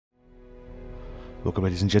Welcome,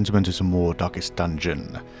 ladies and gentlemen, to some more Darkest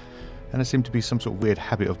Dungeon. And it seemed to be some sort of weird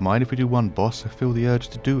habit of mine. If we do one boss, I feel the urge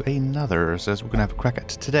to do another, so that's what we're going to have a crack at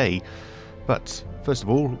today. But, first of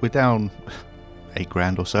all, we're down 8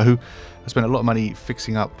 grand or so. I spent a lot of money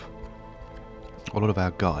fixing up a lot of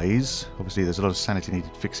our guys. Obviously, there's a lot of sanity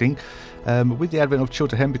needed fixing. With the advent of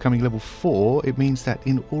Chilterhem becoming level 4, it means that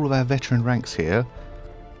in all of our veteran ranks here,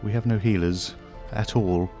 we have no healers at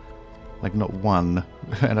all. Like, not one.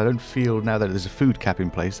 And I don't feel, now that there's a food cap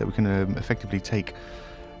in place, that we can effectively take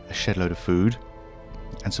a shed load of food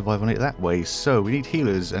and survive on it that way. So, we need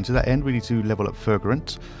healers, and to that end, we need to level up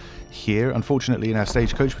Fergerant here. Unfortunately, in our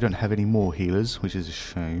stagecoach, we don't have any more healers, which is a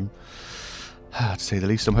shame. To say the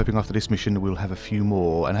least. I'm hoping after this mission we'll have a few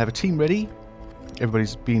more. And I have a team ready.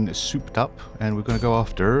 Everybody's been souped up, and we're going to go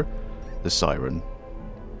after the Siren.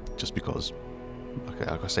 Just because.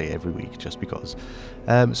 Like I say every week, just because.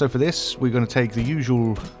 So for this, we're going to take the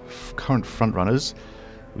usual current front runners,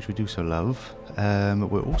 which we do so love.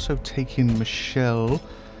 We're also taking Michelle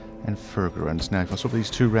and Fergerant. Now, if I swap these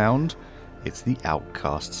two round, it's the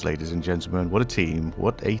Outcasts, ladies and gentlemen. What a team!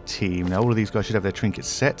 What a team! Now, all of these guys should have their trinkets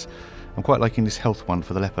set. I'm quite liking this health one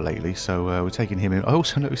for the leper lately, so we're taking him in. I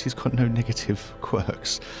also notice he's got no negative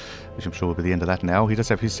quirks, which I'm sure will be the end of that now. He does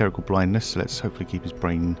have hysterical blindness, so let's hopefully keep his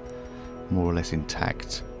brain more or less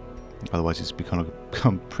intact. Otherwise it's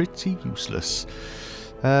become pretty useless.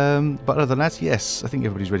 But other than that, yes, I think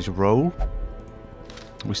everybody's ready to roll.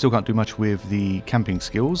 We still can't do much with the camping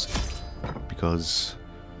skills because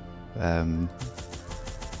we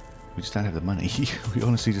just don't have the money. We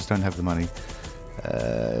honestly just don't have the money.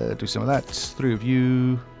 Do some of that. 3 of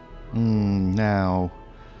you. Now,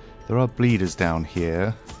 there are bleeders down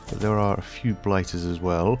here, but there are a few blighters as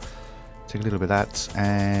well. Take a little bit of that,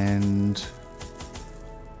 and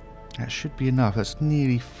that should be enough. That's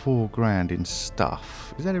nearly 4 grand in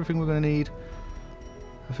stuff. Is that everything we're going to need?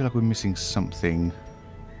 I feel like we're missing something.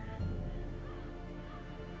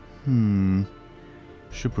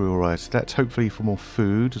 Should be alright. That's hopefully for more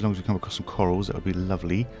food. As long as we come across some corals, that would be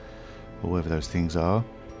lovely. Or whatever those things are.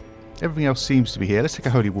 Everything else seems to be here. Let's take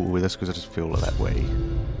a holy water with us, because I just feel that way.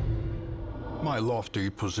 My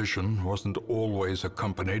lofty position wasn't always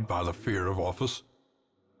accompanied by the fear of office.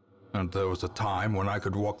 And there was a time when I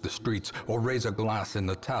could walk the streets or raise a glass in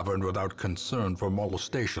the tavern without concern for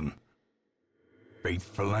molestation.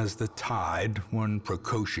 Faithful as the tide, one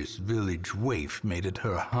precocious village waif made it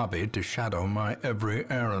her hobby to shadow my every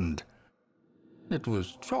errand. It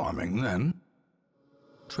was charming then.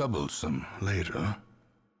 Troublesome later.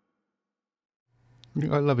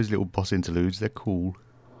 I love his little boss interludes. They're cool.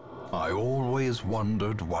 I always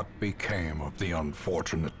wondered what became of the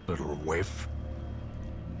unfortunate little waif.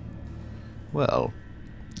 Well,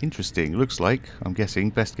 Interesting. Looks like, I'm guessing,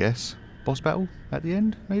 best guess, boss battle at the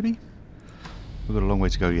end, maybe? We've got a long way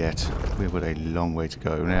to go yet. We've got a long way to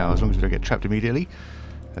go. Now, as long as we don't get trapped immediately,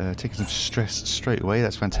 taking some stress straight away,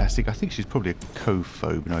 that's fantastic. I think she's probably a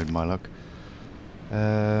co-phobe, knowing my luck.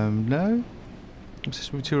 No?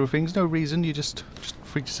 Obsessed with material things, no reason, you just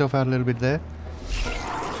freaked yourself out a little bit there.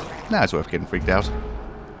 Nah, it's worth getting freaked out.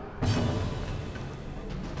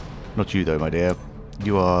 Not you though, my dear.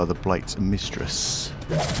 You are the Blight's mistress.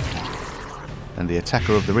 And the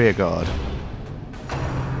attacker of the rear guard.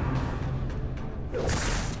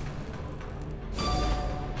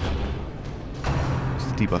 What's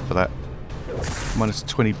the debuff for that? Minus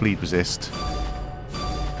 20 bleed resist.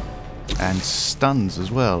 And stuns as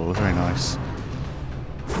well, very nice.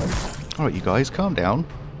 Alright you guys, calm down.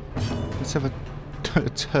 Let's have a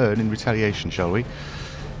turn in retaliation, shall we?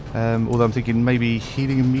 Although I'm thinking maybe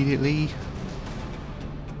healing immediately.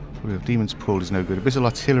 Demon's Pull is no good. Abyssal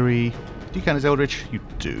Artillery. Do you count as Eldritch? You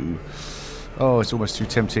do. Oh, it's almost too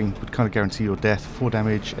tempting. Would kind of guarantee your death. 4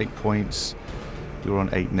 damage, 8 points. You're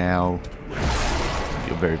on 8 now.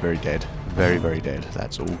 You're very, very dead. Very, very dead.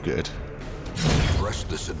 That's all good. Press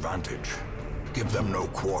this advantage. Give them no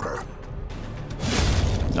quarter.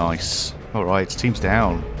 Nice. Alright, team's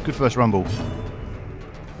down. Good first rumble.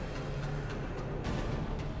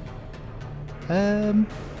 I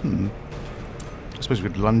suppose we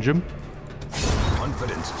could lunge him.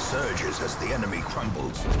 Confidence surges as the enemy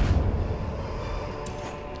crumbles.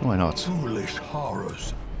 Why not? Foolish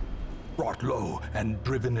horrors. Brought low and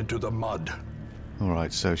driven into the mud.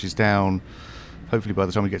 Alright, so she's down. Hopefully by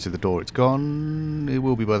the time we get to the door it's gone. It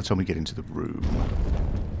will be by the time we get into the room.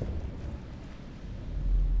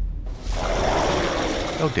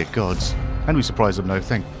 Oh dear gods. And we surprised them, no,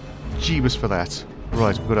 thank Jeebus for that.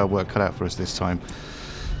 Right, we've got our work cut out for us this time.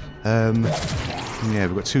 Yeah,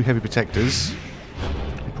 we've got 2 heavy protectors.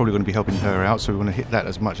 We're probably going to be helping her out, so we want to hit that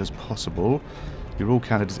as much as possible. You're all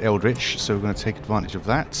counted as Eldritch, so we're going to take advantage of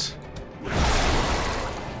that.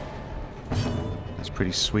 That's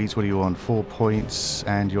pretty sweet. What are you on? 4 points,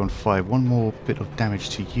 and you're on 5. One more bit of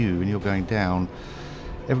damage to you, and you're going down.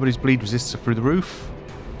 Everybody's bleed resists are through the roof.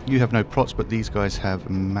 You have no prots, but these guys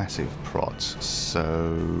have massive prots,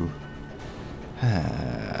 so...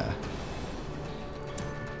 I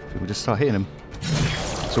think we'll just start hitting them.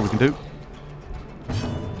 That's all we can do.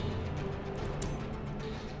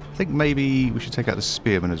 I think maybe we should take out the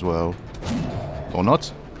spearman as well. Or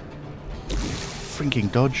not.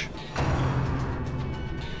 Freaking dodge.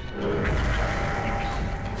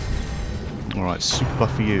 Alright, super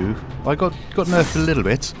buff for you. I got nerfed a little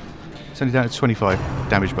bit. It's only down to 25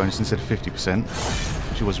 damage bonus instead of 50%,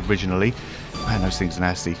 which it was originally. Man, those things are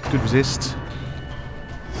nasty. Good resist.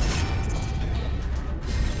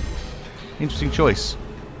 Interesting choice.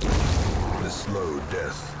 The slow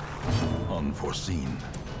death. Unforeseen.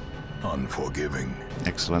 Unforgiving.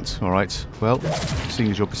 Excellent. Alright. Well, seeing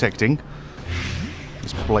as you're protecting,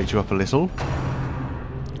 let's blight you up a little.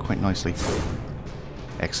 Quite nicely.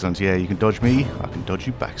 Excellent. Yeah, you can dodge me. I can dodge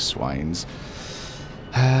you back, swines.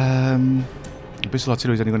 Abyssal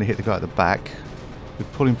Artillery is only going to hit the guy at the back. We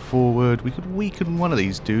pull him forward. We could weaken one of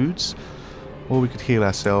these dudes. Or we could heal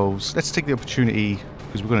ourselves. Let's take the opportunity,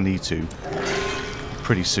 because we're going to need to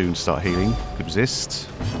pretty soon start healing. Good resist.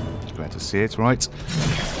 Glad to see it. Right.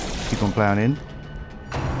 Keep on ploughing in.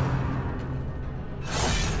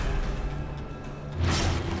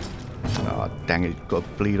 Ah, oh, dang it. Got a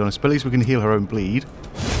bleed on us. But at least we can heal her own bleed.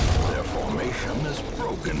 Their formation is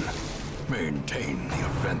broken. Maintain the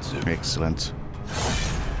offensive. Excellent.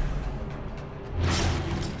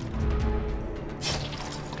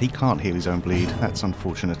 He can't heal his own bleed. That's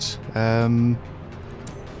unfortunate. Do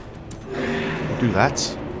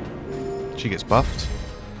that. She gets buffed.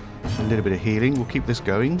 A little bit of healing. We'll keep this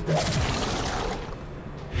going.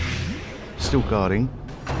 Still guarding.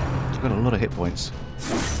 He's got a lot of hit points.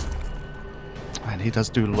 And he does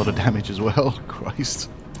do a lot of damage as well. Christ.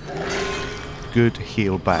 Good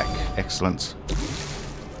heal back. Excellent.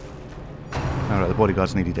 Alright, the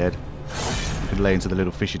bodyguard's nearly dead. You can lay into the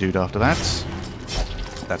little fishy dude after that.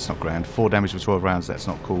 That's not grand. 4 damage for 12 rounds. That's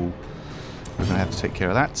not cool. We're going to have to take care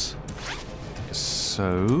of that.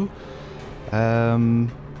 So...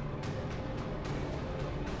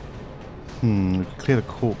 we could clear the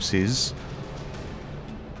corpses.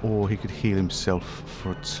 Or he could heal himself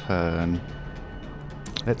for a turn.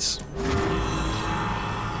 Let's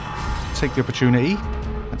take the opportunity.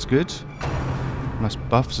 That's good. Nice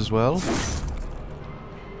buffs as well.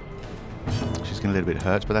 She's getting a little bit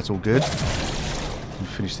hurt, but that's all good. We'll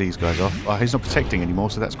finish these guys off. Oh, he's not protecting anymore,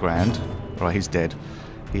 so that's grand. Right, he's dead.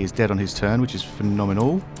 He is dead on his turn, which is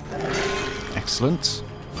phenomenal. Excellent.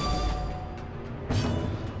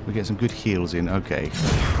 We get some good heals in. Okay.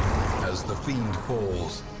 As the fiend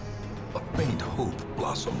falls, a faint hope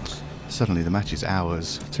blossoms. Suddenly the match is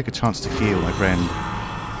ours. Take a chance to heal, my friend.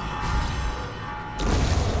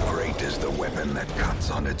 Great is the weapon that cuts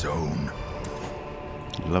on its own.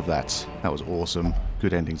 Love that. That was awesome.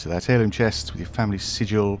 Good ending to that. Heirloom chest with your family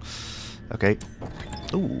sigil. Okay.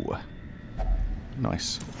 Ooh.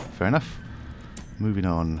 Nice. Fair enough. Moving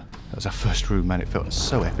on. That was our first room, man. It felt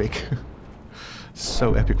so epic.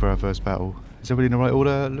 So epic for our first battle. Is everybody in the right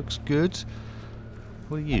order? Looks good.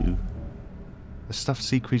 What are you? A stuffed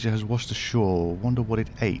sea creature has washed ashore. Wonder what it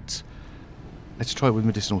ate. Let's try it with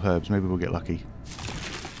medicinal herbs. Maybe we'll get lucky.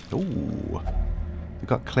 Ooh. We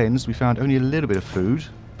got cleansed. We found only a little bit of food,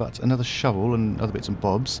 but another shovel and other bits and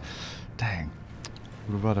bobs. Dang.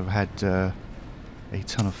 Would have rather have had a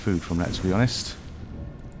ton of food from that, to be honest.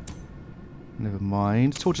 Never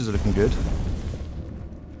mind. Torches are looking good.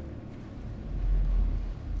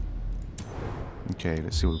 Okay,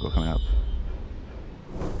 let's see what we've got coming up.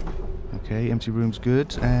 Okay, empty room's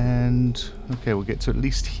good, and okay, we'll get to at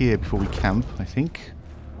least here before we camp, I think.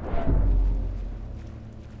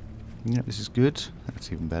 Yep, this is good.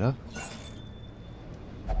 That's even better.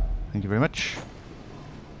 Thank you very much.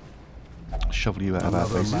 Shovel you out of our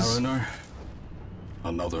faces. Another mariner,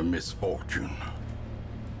 another misfortune.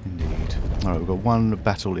 Indeed. Alright, we've got one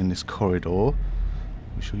battle in this corridor.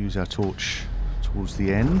 We shall use our torch towards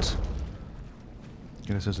the end.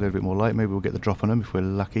 Get ourselves a little bit more light. Maybe we'll get the drop on them if we're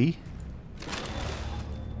lucky.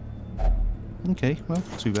 Okay, well,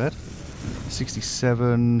 not too bad.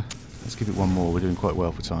 67. Let's give it one more. We're doing quite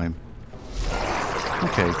well for time.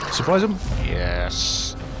 Okay, surprise them?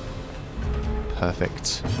 Yes.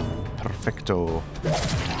 Perfect. Perfecto.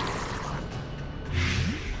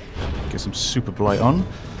 Get some super blight on.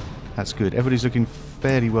 That's good. Everybody's looking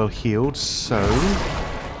fairly well healed, so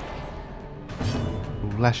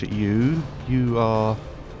we'll lash at you. You are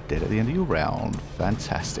dead at the end of your round.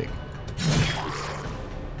 Fantastic.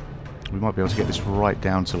 We might be able to get this right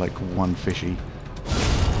down to like one fishy.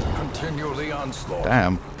 Continue the onslaught.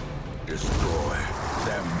 Damn. Destroy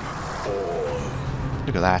them all.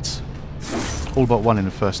 Look at that. All but one in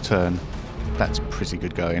the first turn. That's pretty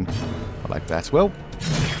good going. I like that. Well,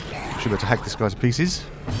 should be able to hack this guy to pieces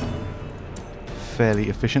fairly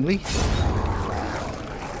efficiently.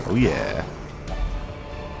 Oh yeah.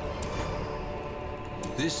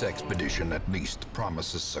 This expedition at least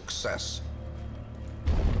promises success.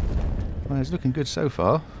 Well, it's looking good so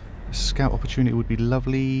far. A scout opportunity would be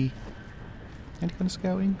lovely. Any kind of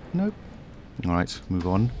scouting? Nope. Alright, move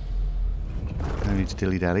on. No need to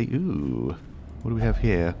dilly-dally. Ooh. What do we have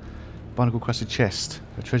here? Barnacle-crusted chest.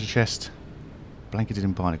 A treasure chest. Blanketed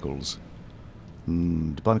in barnacles.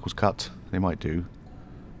 The barnacles cut. They might do.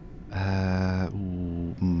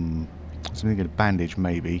 Something in a bandage,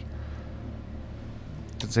 maybe.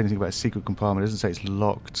 Doesn't say anything about a secret compartment. Doesn't say it's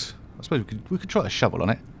locked. I suppose we could try a shovel on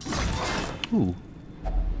it. Ooh.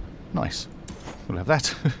 Nice. We'll have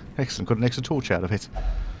that. Excellent. Got an extra torch out of it.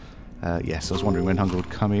 Yes, I was wondering when hunger would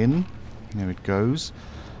come in. There it goes.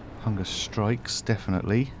 Hunger strikes,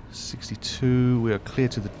 definitely. 62. We are clear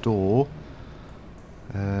to the door.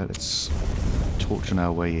 Let's torch on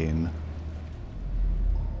our way in.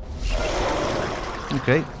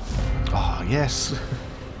 Okay. Oh, yes.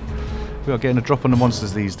 We are getting a drop on the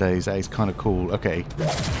monsters these days. That is kind of cool. Okay.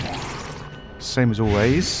 Same as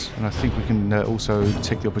always. And I think we can also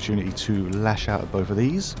take the opportunity to lash out at both of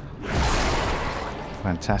these.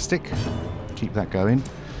 Fantastic. Keep that going.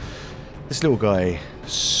 This little guy,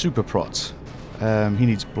 super prot. He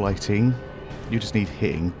needs blighting. You just need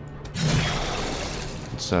hitting.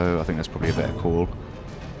 So I think that's probably a better call.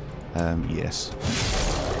 Yes.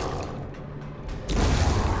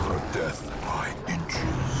 Death by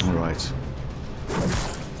inches. Alright.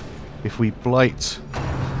 If we blight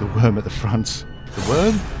the worm at the front. The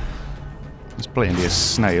worm? It's blatantly a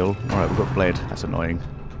snail. Alright, we've got bled. That's annoying.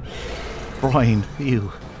 Brine. Ew.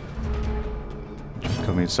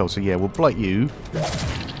 Come in, so yeah, we'll blight you.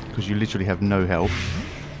 Because you literally have no health.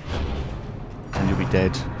 And you'll be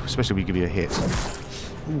dead. Especially if we give you a hit.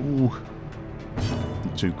 Ooh.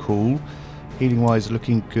 Not too cool. Healing wise,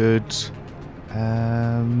 looking good.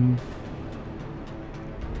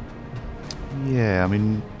 Yeah, I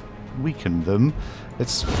mean, weaken them.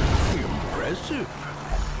 Let's. Impressive.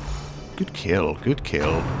 Good kill, good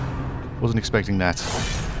kill. Wasn't expecting that.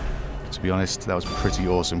 To be honest, that was pretty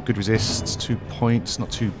awesome. Good resist, 2 points,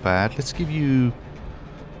 not too bad. Let's give you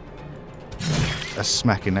a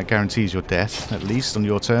smacking. That guarantees your death, at least, on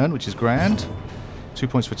your turn, which is grand. 2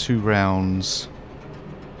 points for 2 rounds.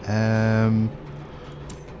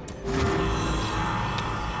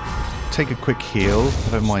 Take a quick heal.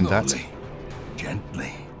 I don't mind that.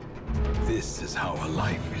 Gently. This is how a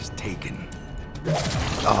life is taken.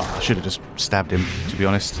 Oh, I should have just stabbed him, to be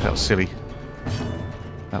honest. That was silly.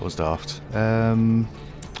 That was daft. Now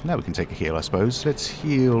we can take a heal, I suppose. Let's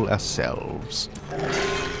heal ourselves.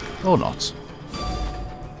 Or not.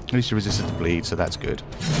 At least you resisted the bleed, so that's good.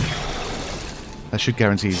 That should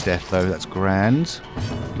guarantee his death, though. That's grand.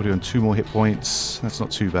 We're doing 2 more hit points. That's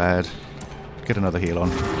not too bad. Get another heal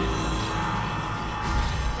on.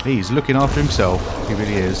 He's looking after himself. He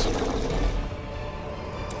really is.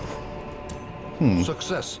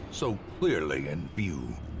 Success so clearly in view.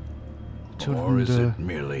 Or is it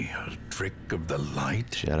merely a trick of the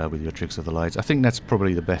light? Shut up with your tricks of the light. I think that's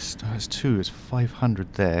probably the best. There's 2. It's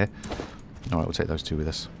 500 there. Alright, we'll take those 2 with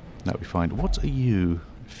us. That'll be fine. What are you?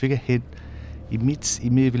 Figurehead emits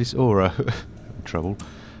immobilis aura. I'm in trouble.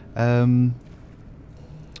 Do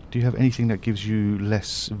you have anything that gives you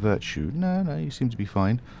less virtue? No, no, you seem to be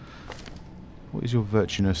fine. What is your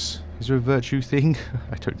virtueness? Is there a virtue thing?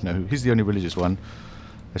 I don't know. He's the only religious one.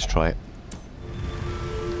 Let's try it.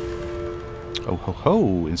 Oh ho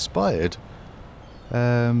ho! Inspired.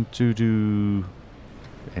 To do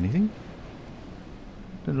anything?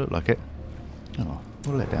 Doesn't look like it. Oh,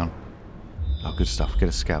 what a letdown. Oh, good stuff. Get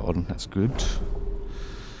a scout on. That's good.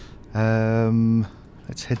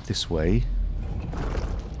 Let's head this way.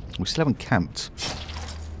 We still haven't camped,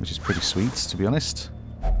 which is pretty sweet, to be honest.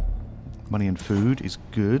 Money and food is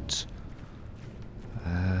good.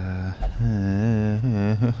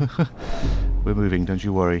 We're moving, don't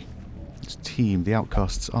you worry. This team, the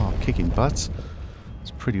Outcasts, are kicking butt.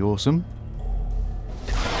 It's pretty awesome.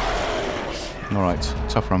 Alright,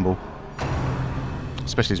 tough rumble.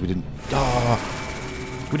 Especially as we didn't...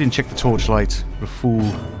 we didn't check the torchlight. What a fool.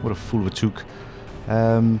 What a fool of a took.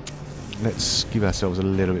 Let's give ourselves a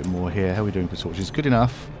little bit more here. How are we doing for torches? Good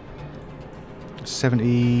enough.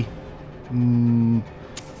 70.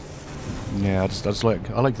 Yeah,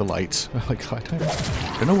 I like the lights. I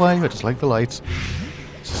don't know why, I just like the lights.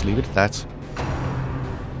 Let's just leave it at that.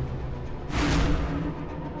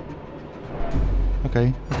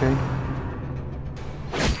 Okay, okay.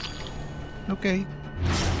 Okay.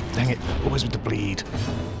 Dang it, always with the bleed.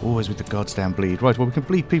 Always with the goddamn bleed. Right, well we can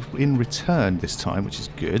bleed people in return this time, which is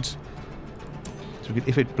good. So we can,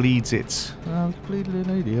 if it bleeds it... we can bleed a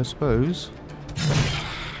lady, I suppose.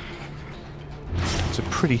 It's a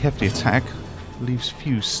pretty hefty attack. Leaves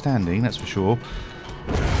few standing, that's for sure.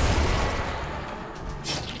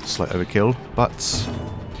 Slight overkill, but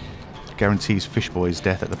guarantees Fishboy's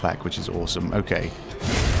death at the back, which is awesome. Okay.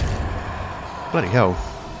 Bloody hell.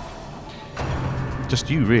 Just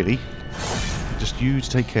you, really. Just you to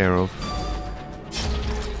take care of.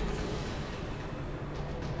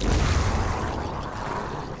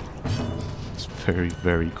 It's very,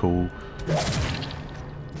 very cool.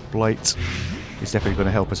 Blight is definitely going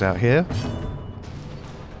to help us out here.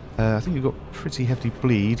 I think we've got pretty hefty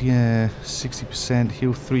bleed. Yeah, 60%.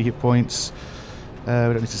 Heal 3 hit points. We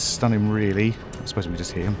don't need to stun him, really. I suppose we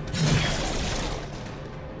just hit him.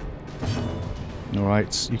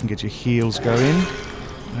 Alright, you can get your heals going.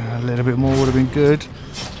 A little bit more would have been good.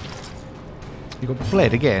 You got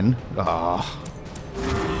bled again? Ah.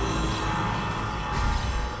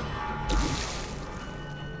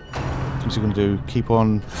 What's he going to do? Keep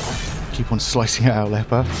on slicing out our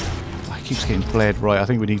leper. Oh, he keeps getting bled. Right, I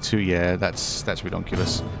think we need to... Yeah, that's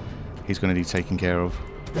ridiculous. He's going to need taken care of.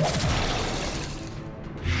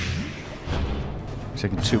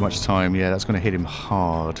 Taking too much time. Yeah, that's going to hit him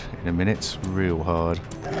hard in a minute. Real hard.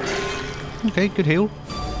 Okay, good heal.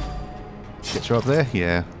 Get you up there?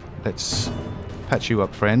 Yeah. Let's patch you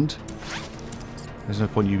up, friend. There's no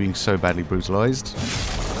point in you being so badly brutalized.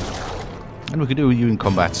 And we can do with you in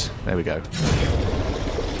combat. There we go.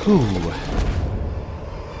 Ooh.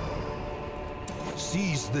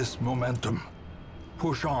 Seize this momentum.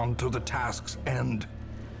 Push on to the task's end.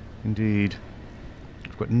 Indeed.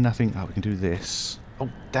 We've got nothing. Oh, we can do this. Oh,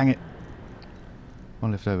 dang it.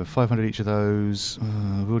 One left over. 500 each of those.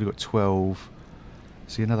 We've already got 12.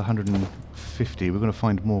 See, another 150. We're going to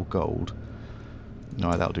find more gold.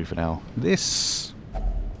 Alright, that'll do for now. This,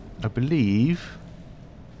 I believe,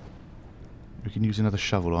 we can use another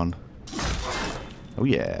shovel on. Oh,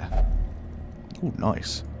 yeah. Oh,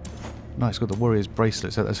 nice. Nice, got the warrior's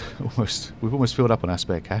bracelet, so that's almost... We've almost filled up on our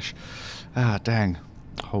spare cash. Ah, dang.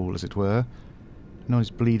 Hole, as it were. No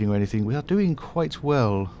one's bleeding or anything. We are doing quite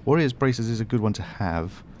well. Warrior's bracelet is a good one to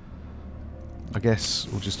have. I guess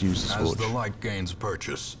we'll just use the sword. As the light gains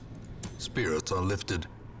purchase, spirits are lifted,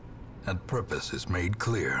 and purpose is made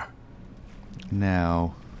clear.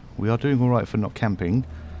 Now, we are doing alright for not camping,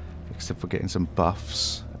 except for getting some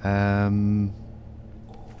buffs.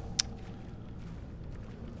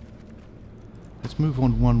 Let's move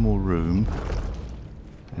on one more room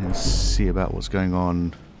and see about what's going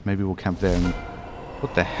on. Maybe we'll camp there and...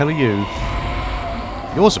 What the hell are you?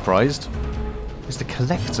 You're surprised? It's the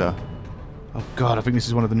collector. Oh god, I think this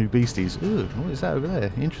is one of the new beasties. Ooh, what is that over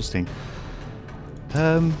there? Interesting.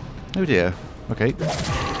 Oh dear. Okay.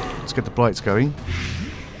 Let's get the blights going.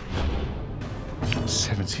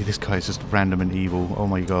 70. This guy is just random and evil. Oh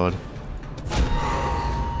my god.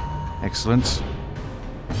 Excellent.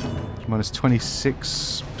 Minus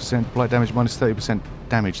 26% blight damage, minus 30%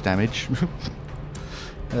 damage.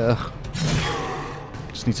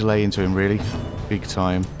 Just need to lay into him, really. Big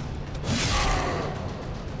time.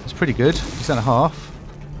 It's pretty good. He's done a half.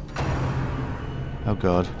 Oh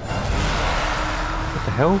god. What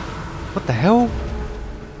the hell? What the hell?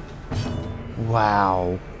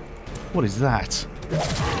 Wow. What is that?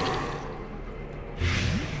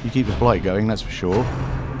 You keep the blight going, that's for sure.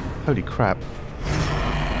 Holy crap.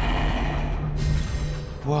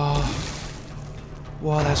 Wow.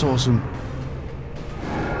 Wow, that's awesome.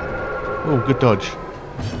 Oh, good dodge.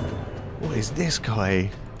 What is this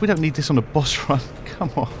guy? We don't need this on a boss run.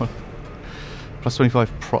 Come on. Plus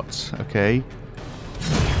 25 prots. Okay.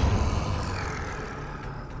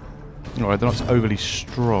 Alright, they're not overly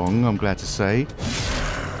strong, I'm glad to say.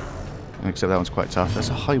 Except that one's quite tough. That's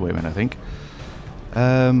a highwayman, I think.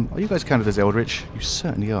 Are you guys counted as Eldritch? You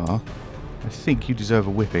certainly are. I think you deserve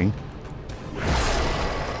a whipping.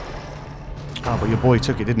 Ah, but your boy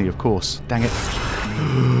took it, didn't he? Of course. Dang it.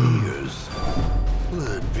 Years.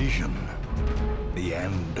 Blurred vision. The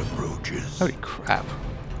end approaches. Holy crap.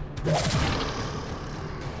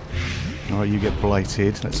 Alright, you get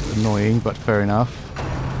blighted. That's annoying, but fair enough.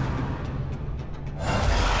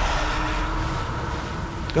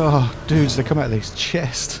 Oh, dudes, they come out of his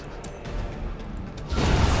chest.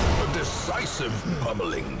 A decisive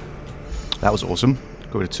pummeling. That was awesome.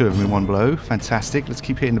 Got rid of 2 of them in one blow. Fantastic. Let's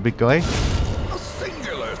keep hitting the big guy. A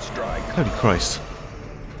singular strike. Holy Christ.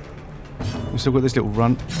 We've still got this little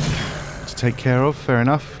runt to take care of. Fair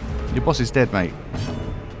enough. Your boss is dead, mate.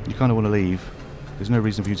 You kind of want to leave. There's no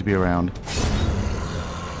reason for you to be around.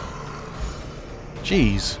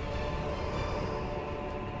 Jeez.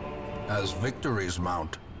 As victories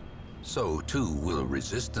mount, so too will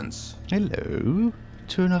resistance. Hello.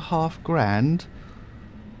 2.5 grand.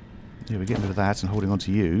 Yeah, we're getting rid of that and holding on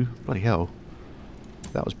to you. Bloody hell.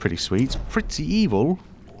 That was pretty sweet. Pretty evil,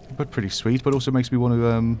 but pretty sweet. But also makes me want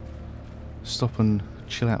to stop and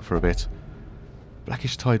chill out for a bit.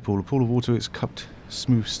 Blackish tide pool. A pool of water. It's cupped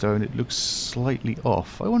smooth stone. It looks slightly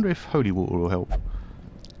off. I wonder if holy water will help.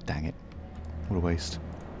 Dang it. What a waste.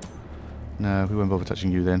 No, we won't bother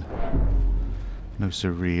touching you then. No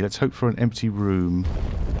siree. Let's hope for an empty room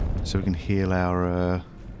so we can heal our...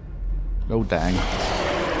 Oh, dang.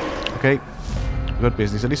 Okay. We've got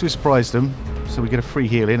business. At least we surprised them. So we get a free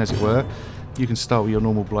heal in, as it were. You can start with your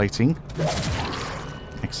normal blighting.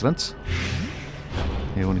 Excellent.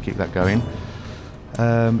 You want to keep that going.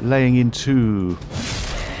 Laying into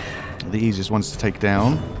the easiest ones to take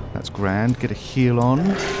down. That's grand. Get a heal on.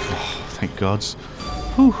 Oh, thank gods.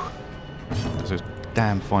 Whew. That's a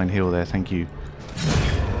damn fine heal there. Thank you.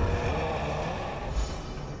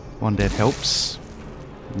 One dead helps.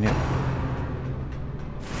 Yep.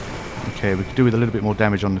 Okay, we could do with a little bit more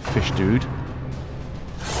damage on the fish dude.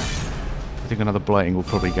 I think another blighting will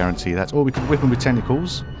probably guarantee that. Or we could whip him with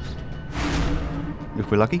tentacles. If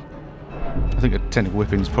we're lucky. I think a tentacle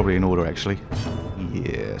whipping is probably in order, actually.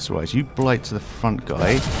 Yes, right. You blight to the front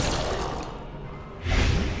guy.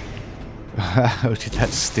 How did that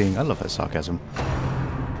sting? I love that sarcasm.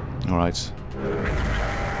 Alright.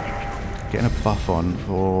 Getting a buff on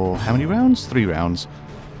for how many rounds? 3 rounds.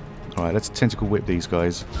 Alright, let's tentacle whip these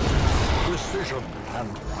guys. Precision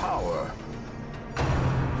and power.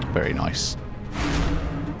 Very nice.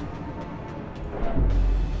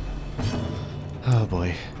 Oh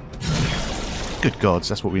boy. Good gods,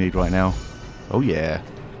 that's what we need right now. Oh yeah.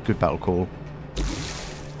 Good battle call.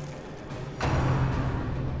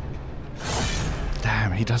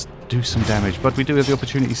 Damn, he does do some damage, but we do have the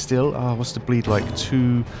opportunity still. Oh, what's the bleed like?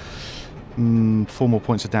 4 more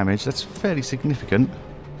points of damage. That's fairly significant.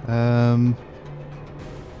 I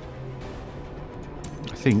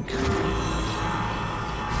think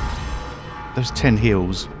those 10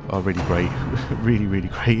 heals are really great. Really, really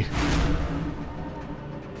great.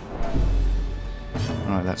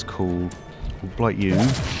 Alright, that's cool. We'll blight you.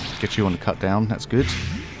 Get you on the cut down. That's good.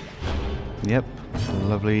 Yep.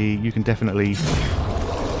 Lovely. You can definitely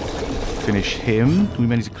finish him. We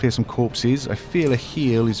managed to clear some corpses. I feel a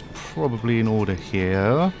heal is probably in order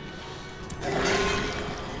here.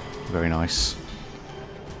 Very nice.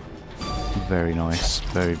 Very nice.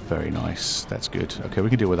 Very, very nice. That's good. Okay, we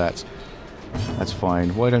can deal with that. That's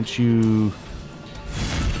fine. Why don't you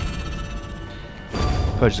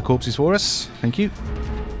purge the corpses for us? Thank you.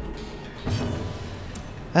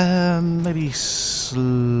 Maybe slash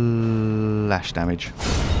damage.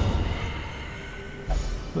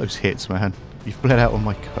 Those hits, man. You've bled out on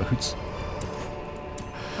my coats.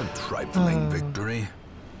 A trifling victory.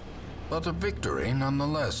 But a victory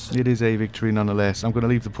nonetheless. It is a victory nonetheless. I'm going to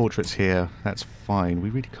leave the portraits here. That's fine. We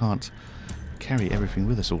really can't carry everything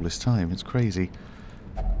with us all this time. It's crazy.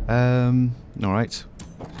 Alright.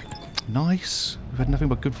 Nice. We've had nothing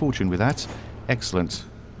but good fortune with that. Excellent.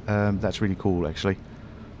 That's really cool, actually.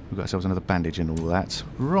 We've got ourselves another bandage and all that.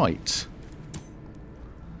 Right.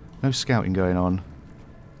 No scouting going on.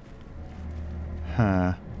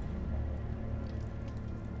 Huh.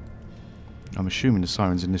 I'm assuming the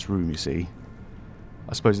Siren's in this room, you see.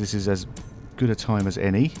 I suppose this is as good a time as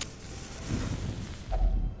any.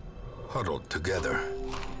 Huddled together.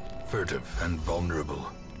 Furtive and vulnerable.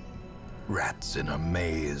 Rats in a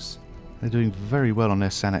maze. They're doing very well on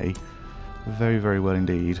their sanity. Very, very well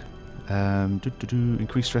indeed.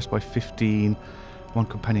 Increase stress by 15. One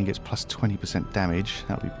companion gets plus 20% damage.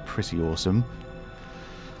 That would be pretty awesome.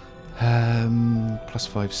 Plus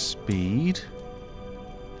 5 speed.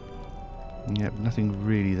 Yep, nothing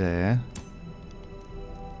really there.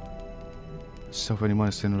 Self-only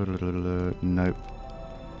minus 10. Nope.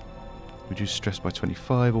 Reduce stress by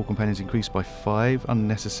 25. All companions increase by 5.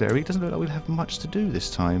 Unnecessary. Doesn't look like we'll have much to do this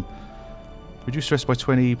time. Reduce stress by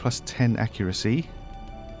 20 plus 10 accuracy.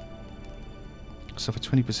 Suffer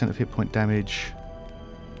 20% of hit point damage.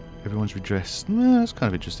 Everyone's redressed. That's kind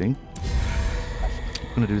of interesting.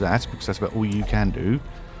 I'm going to do that because that's about all you can do.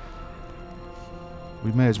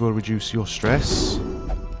 We may as well reduce your stress.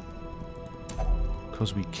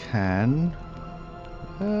 Because we can.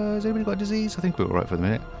 Has anybody got a disease? I think we're alright for the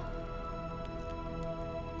minute.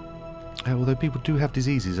 Although people do have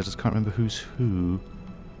diseases, I just can't remember who's who.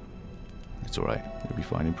 It's alright, it'll be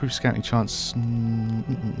fine. Improved scouting chance. I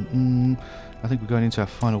think we're going into our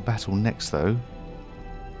final battle next though.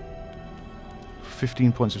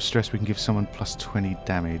 15 points of stress, we can give someone plus 20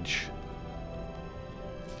 damage.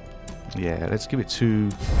 Yeah, let's give it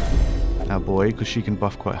to our boy, because she can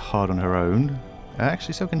buff quite hard on her own.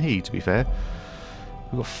 Actually, so can he, to be fair.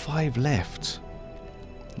 We've got 5 left.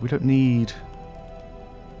 We don't need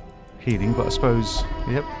healing, but I suppose,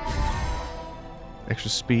 yep.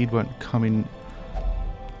 Extra speed won't come in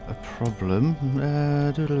a problem.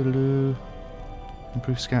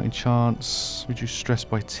 Improve scouting chance. Reduce stress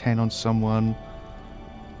by 10 on someone.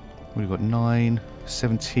 We've got 9,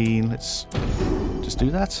 17. Let's just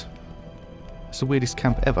do that. It's the weirdest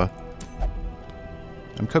camp ever.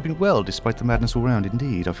 I'm coping well despite the madness all round.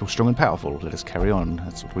 Indeed, I feel strong and powerful. Let us carry on.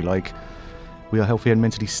 That's what we like. We are healthy and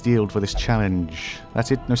mentally steeled for this challenge.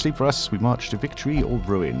 That's it. No sleep for us. We march to victory or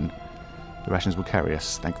ruin. The rations will carry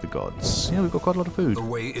us. Thank the gods. Yeah, we've got quite a lot of food. The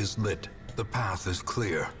way is lit. The path is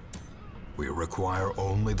clear. We require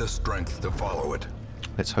only the strength to follow it.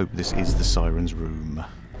 Let's hope this is the Siren's room.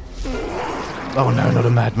 Oh no, not a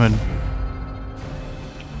madman.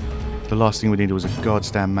 The last thing we needed was a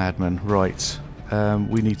goddamn madman. Right.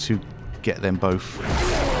 We need to get them both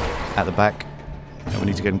at the back. And we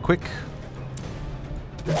need to get them quick.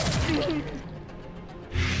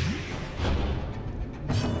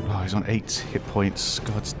 Oh, he's on 8 hit points.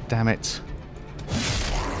 God damn it.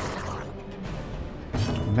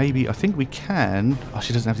 Maybe, I think we can. Oh,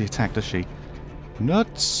 she doesn't have the attack, does she?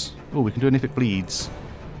 Nuts! Oh, we can do it if it bleeds.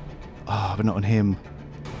 Ah, but not on him.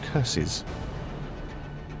 Curses.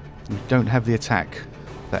 We don't have the attack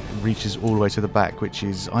that reaches all the way to the back, which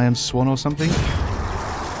is Iron Swan or something.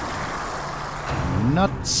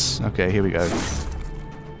 Nuts! Okay, here we go.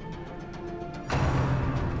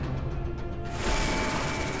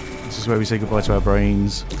 This is where we say goodbye to our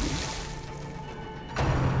brains.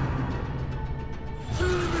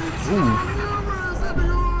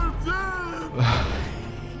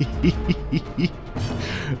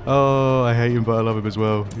 Oh, I hate him, but I love him as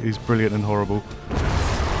well. He's brilliant and horrible.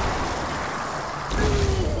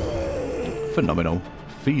 Phenomenal.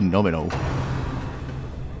 Phenomenal.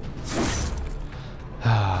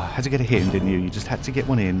 Had to get a hit in, didn't you? You just had to get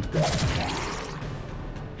one in.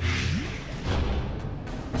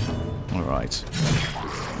 Alright.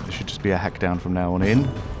 There should just be a hack down from now on in.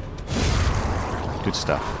 Good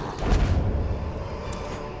stuff.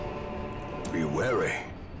 Be wary.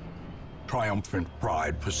 Triumphant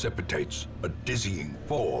pride precipitates a dizzying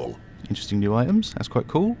fall. Interesting new items. That's quite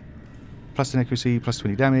cool. Plus 10 accuracy, plus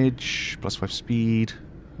 20 damage, plus 5 speed,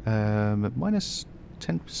 minus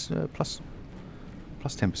 10, plus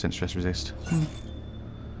 10% stress resist.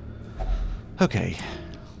 Okay.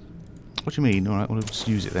 What do you mean? Alright, we'll just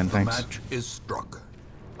use it then, thanks. The match is struck.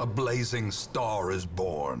 A blazing star is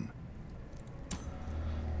born.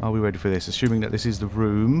 Are we ready for this? Assuming that this is the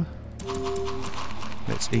room.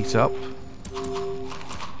 Let's eat up.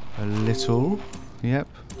 A little. Yep.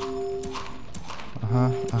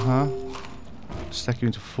 Stack you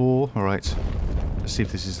into 4. Alright. Let's see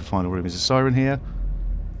if this is the final room. Is a Siren here?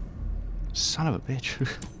 Son of a bitch.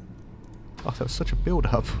 Oh, that was such a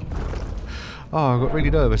build-up. Oh, I got really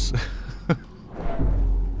nervous. It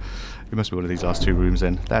must be one of these last 2 rooms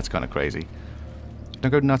then. That's kind of crazy.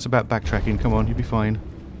 Don't go nuts about backtracking. Come on, you'll be fine.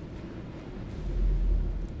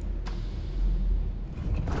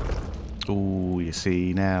 Oh, you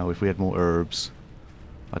see, now if we had more herbs,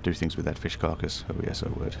 I'd do things with that fish carcass. Oh yes, I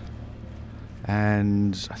would.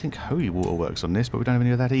 And I think holy water works on this, but we don't have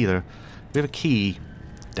any of that either. We have a key.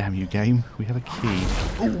 Damn you, game. We have a key.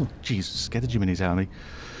 Oh, jeez, scared the Jiminy's out of me.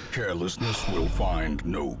 Carelessness will find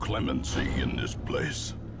no clemency in this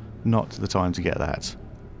place. Not the time to get that.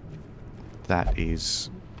 That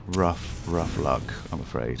is rough, rough luck, I'm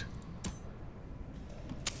afraid.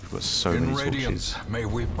 We've got so many radiance, torches. may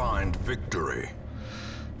we find victory.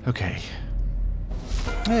 Okay.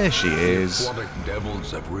 There she is. Aquatic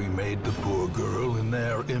devils have remade the poor girl in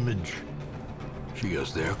their image. She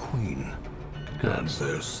is their queen. Good. And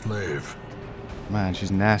their slave. Man,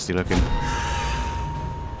 she's nasty looking.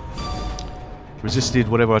 Resisted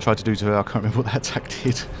whatever I tried to do to her. I can't remember what that attack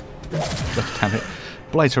did. God damn it.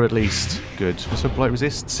 Blight her at least. Good. What's her blight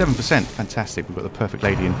resist? 7%. Fantastic. We've got the perfect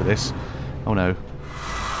lady in for this. Oh no.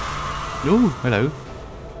 Ooh, hello.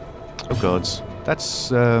 Oh gods. That's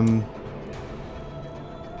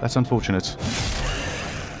unfortunate.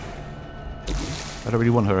 I don't really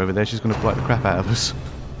want her over there. She's going to blight the crap out of us.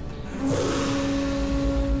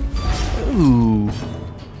 Ooh.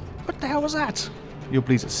 was that? Your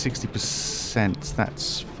bleed's at 60%.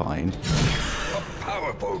 That's fine. A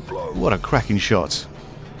powerful blow. What a cracking shot.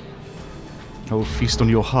 Oh, feast on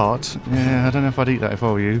your heart. Yeah, I don't know if I'd eat that if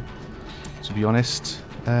I were you, to be honest.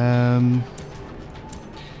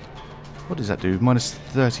 What does that do? Minus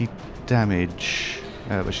 30 damage.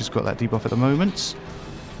 But she's got that debuff at the moment.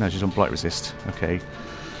 No, she's on blight resist. Okay.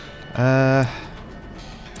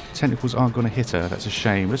 Tentacles aren't going to hit her. That's a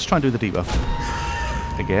shame. Let's try and do the debuff.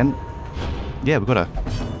 Again. Yeah, we got her.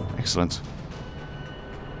 Excellent.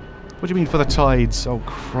 What do you mean for the tides? Oh,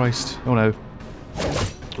 Christ. Oh, no.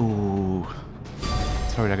 Ooh.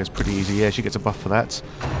 Throw dagger's pretty easy. Yeah, she gets a buff for that.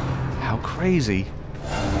 How crazy.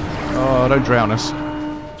 Oh, don't drown us.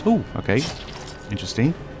 Ooh, okay.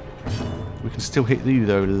 Interesting. We can still hit you,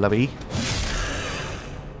 though, lovey.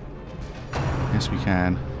 Yes, we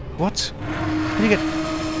can. What? How do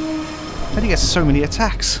you get so many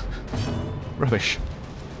attacks? Rubbish.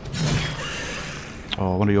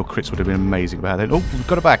 Oh, one of your crits would have been amazing about that. Oh, we've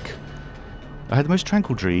got her back. I had the most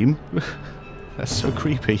tranquil dream. That's so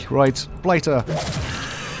creepy. Right, blight her.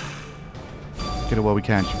 Get her while we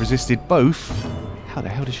can. She resisted both. How the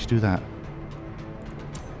hell did she do that?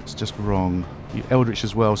 It's just wrong. You Eldritch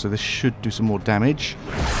as well, so this should do some more damage.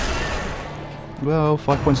 Well,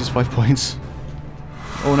 5 points is 5 points.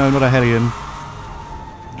 Oh no, not a Hellion.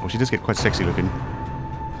 Well, she does get quite sexy looking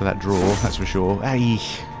for that draw, that's for sure. Ay.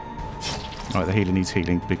 Alright, the healer needs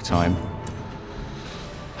healing, big time.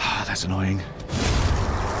 That's annoying.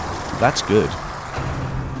 That's good.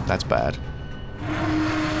 That's bad.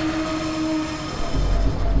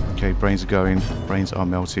 Okay, brains are going. Brains are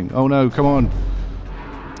melting. Oh no, come on.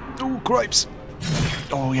 Oh, cripes.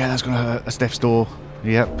 Oh yeah, that's gonna hurt. That's death's door.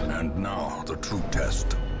 Yep. And now the true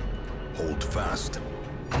test. Hold fast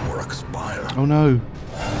or expire. Oh no.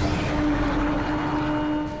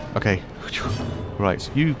 Okay. Right,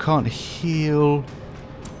 you can't heal.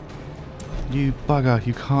 You bugger,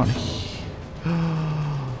 you can't heal.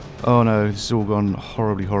 Oh no, this has all gone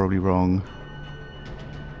horribly, horribly wrong.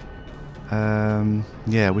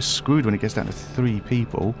 Yeah, we're screwed when it gets down to 3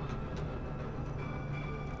 people.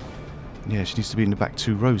 Yeah, she needs to be in the back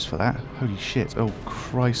 2 rows for that. Holy shit. Oh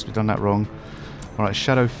Christ, we've done that wrong. Alright,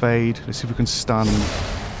 Shadow Fade. Let's see if we can stun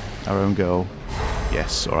our own girl.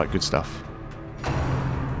 Yes, alright, good stuff.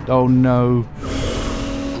 Oh no.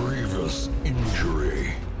 Grievous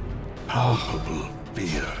injury. Palpable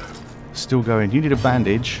fear. Still going. You need a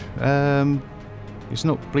bandage. It's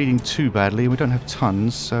not bleeding too badly, and we don't have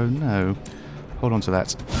tons, so no. Hold on to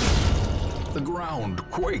that. The ground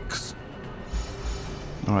quakes.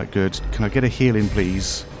 Alright, good. Can I get a heal in,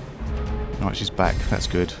 please? Alright, she's back. That's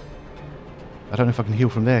good. I don't know if I can heal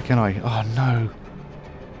from there, can I? Oh, no.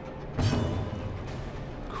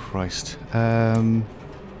 Christ.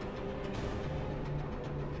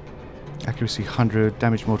 Accuracy 100,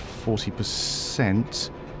 damage mod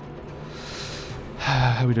 40%.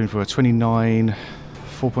 How are we doing for her? 29.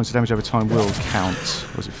 4 points of damage over time will count.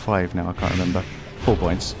 Or was it 5 now? I can't remember. 4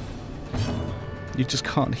 points. You just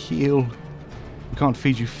can't heal. We can't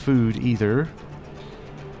feed you food either.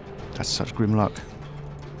 That's such grim luck.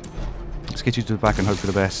 Let's get you to the back and hope for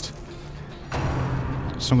the best.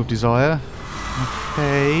 Song of Desire.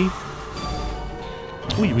 Okay.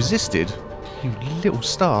 Oh, you resisted. You little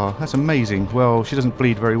star. That's amazing. Well, she doesn't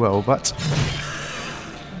bleed very well, but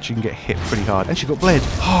she can get hit pretty hard. And she got bled.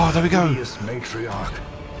 Oh, there we go. Matriarch,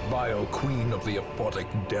 vile queen of the aphotic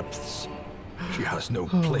depths. She has no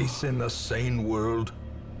place in the sane world.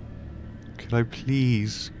 Can I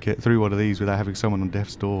please get through one of these without having someone on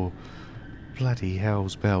death's door? Bloody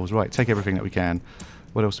hell's bells. Right, take everything that we can.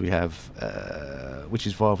 What else do we have?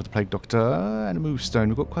 Witch's Vial for the Plague Doctor and a move stone.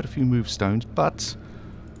 We've got quite a few move stones, but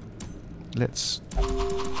let's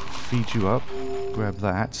feed you up. Grab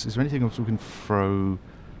that. Is there anything else we can throw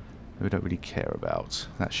that we don't really care about?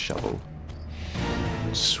 That shovel.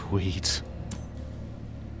 Sweet.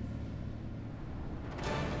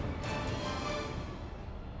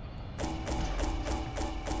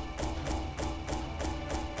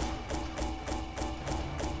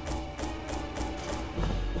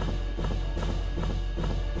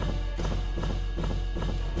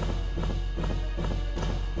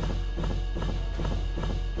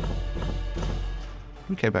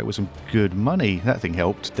 We came back with some good money. That thing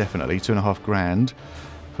helped, definitely. 2.5 grand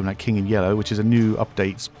from that King in Yellow, which is a new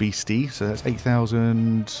updates beastie. So that's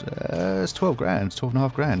 8,000. It's 12 grand,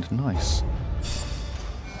 12.5 grand. Nice.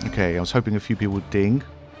 Okay, I was hoping a few people would ding.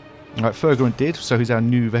 Alright, Fergerant did, so he's our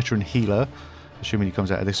new veteran healer. Assuming he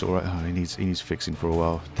comes out of this alright. Oh, he needs fixing for a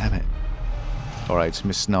while. Damn it. Alright,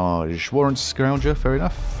 Miss Snarge. Warrant Scrounger, fair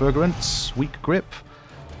enough. Fergerant, weak grip.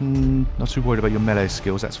 Not too worried about your melee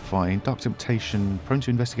skills, that's fine. Dark Temptation, prone to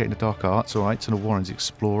investigating the dark arts, alright. And a Warren's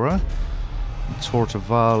Explorer. And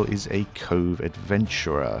Tortaval is a Cove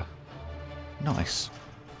Adventurer. Nice.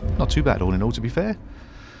 Not too bad all in all, to be fair.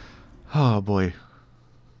 Oh boy.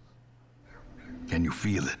 Can you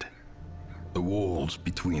feel it? The walls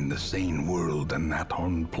between the sane world and that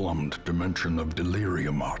unplumbed dimension of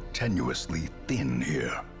delirium are tenuously thin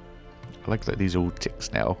here. I like that these all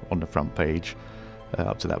ticks now on the front page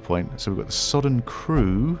up to that point. So we've got the Sodden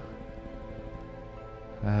Crew.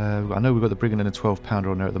 I know we've got the Brigand and a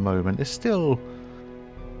 12-pounder on there at the moment. There's still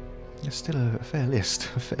a fair list.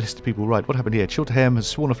 A fair list of people. Right, what happened here? Chilterham has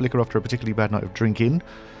sworn off liquor after a particularly bad night of drinking.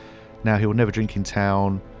 Now he will never drink in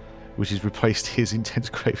town, which has replaced his intense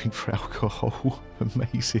craving for alcohol.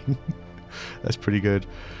 Amazing. That's pretty good.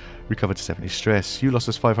 Recovered to 70 stress. You lost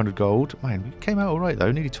us 500 gold. Man, we came out alright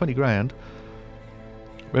though. Nearly 20 grand.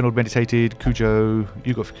 Reynold meditated. Cujo,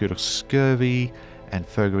 you got cured of scurvy. And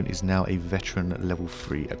Ferguin is now a veteran level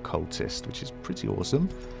 3 occultist, which is pretty awesome.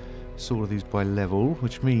 So all of these by level,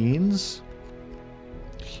 which means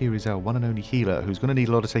here is our one and only healer, who's going to need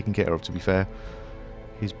a lot of taking care of, to be fair.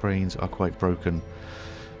 His brains are quite broken.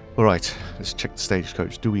 Alright, let's check the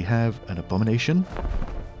stagecoach. Do we have an abomination?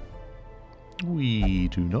 We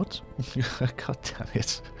do not. God damn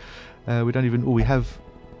it. We don't even... Oh, we have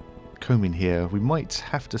Comyn here. We might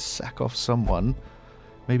have to sack off someone.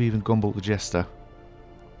 Maybe even Gombolt the Jester.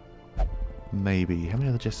 Maybe. How many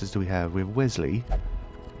other Jesters do we have? We have Wesley,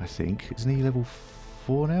 I think. Isn't he level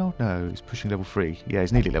 4 now? No, he's pushing level 3. Yeah,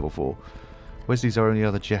 he's nearly level 4. Wesley's our only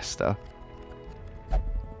other Jester.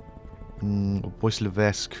 Boyce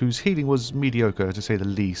Levesque, whose healing was mediocre, to say the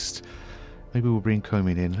least. Maybe we'll bring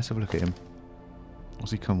Comyn in. Let's have a look at him.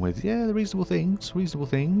 What's he come with? Yeah, the reasonable things. Reasonable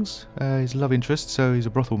things. His love interest, so he's a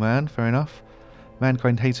brothel man. Fair enough.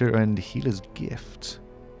 Mankind hater and healer's gift.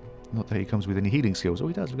 Not that he comes with any healing skills. Oh,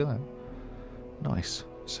 he does. Look at that. Nice.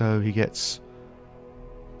 So he gets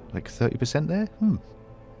like 30% there?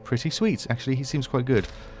 Pretty sweet. Actually, he seems quite good.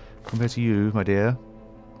 Compared to you, my dear,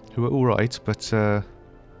 who are alright, but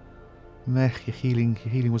meh, your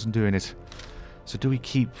healing wasn't doing it. So do we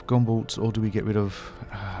keep Gombolt or do we get rid of...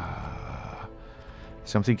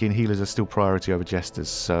 So I'm thinking healers are still priority over Jesters,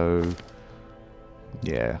 so...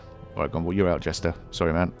 Yeah. Alright, Gombolt, you're out, Jester.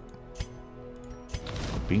 Sorry, man.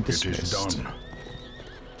 Being dismissed. It is done.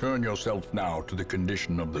 Turn yourself now to the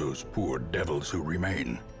condition of those poor devils who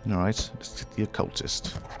remain. Alright, let's get the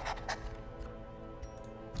occultist.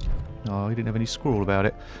 Oh, he didn't have any scroll about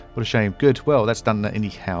it. What a shame. Good. Well, that's done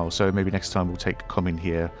anyhow, so maybe next time we'll take Comyn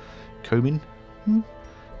here. Comyn?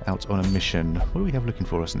 Out on a mission. What do we have looking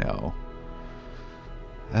for us now?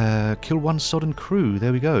 Kill one Sodden Crew.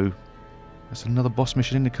 There we go. That's another boss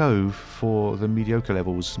mission in the Cove for the mediocre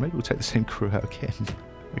levels. Maybe we'll take the same crew out again.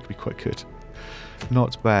 That could be quite good.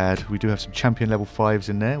 Not bad. We do have some champion level 5s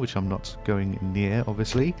in there, which I'm not going near,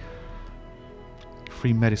 obviously.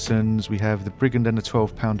 Free medicines. We have the Brigand and the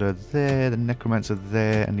 12-pounder there, the Necromancer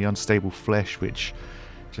there, and the Unstable Flesh, which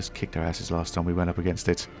just kicked our asses last time we went up against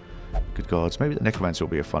it. Good gods. Maybe the Necromancer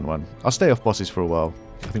will be a fun one. I'll stay off bosses for a while.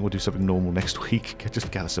 I think we'll do something normal next week.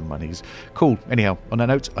 Just gather some monies. Cool. Anyhow, on that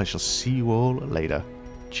note, I shall see you all later.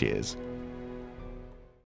 Cheers.